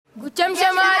Kuchemsha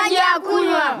maji ya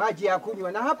kunywa. Maji ya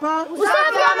kunywa. Na hapa?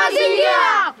 Usafi wa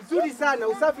mazingira. Vizuri sana,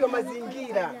 usafi wa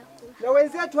mazingira. Na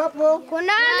wenzetu hapo?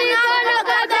 Kuna mikono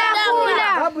kabla ya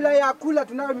kula. Kabla ya kula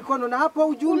tunayo mikono. Na hapo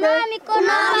ujumbe?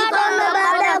 Kuna mikono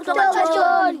baada ya kutoka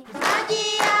chooni. Maji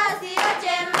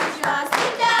yasiyochemshwa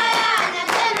sitayanywa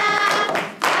tena.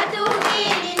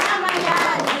 Matumbili na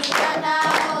majani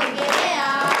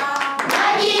yanaogelea.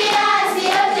 Maji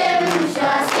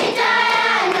yasiyochemshwa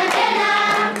sitayanywa tena.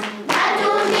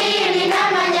 Matumbili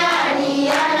na majani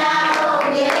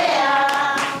yanaogelea.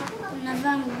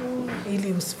 Unavaa nguo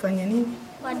ili usifanye nini?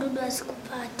 wadudu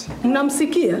wasikupate.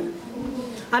 Mnamsikia?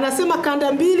 Anasema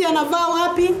kanda mbili anavaa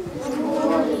wapi?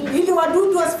 Ili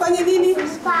wadudu wasifanye nini?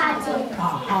 Wasipate.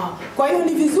 Aha. Kwa hiyo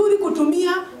ni vizuri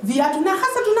kutumia viatu na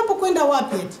hasa tunapokwenda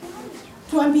wapi eti?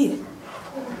 Tuambie.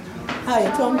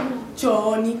 Haya,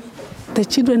 chooni. The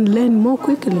children learn more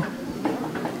quickly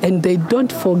and they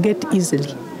don't forget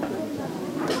easily.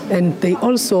 And they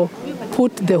also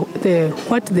put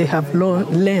what they have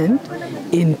learned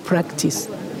in practice.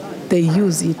 They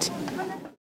use it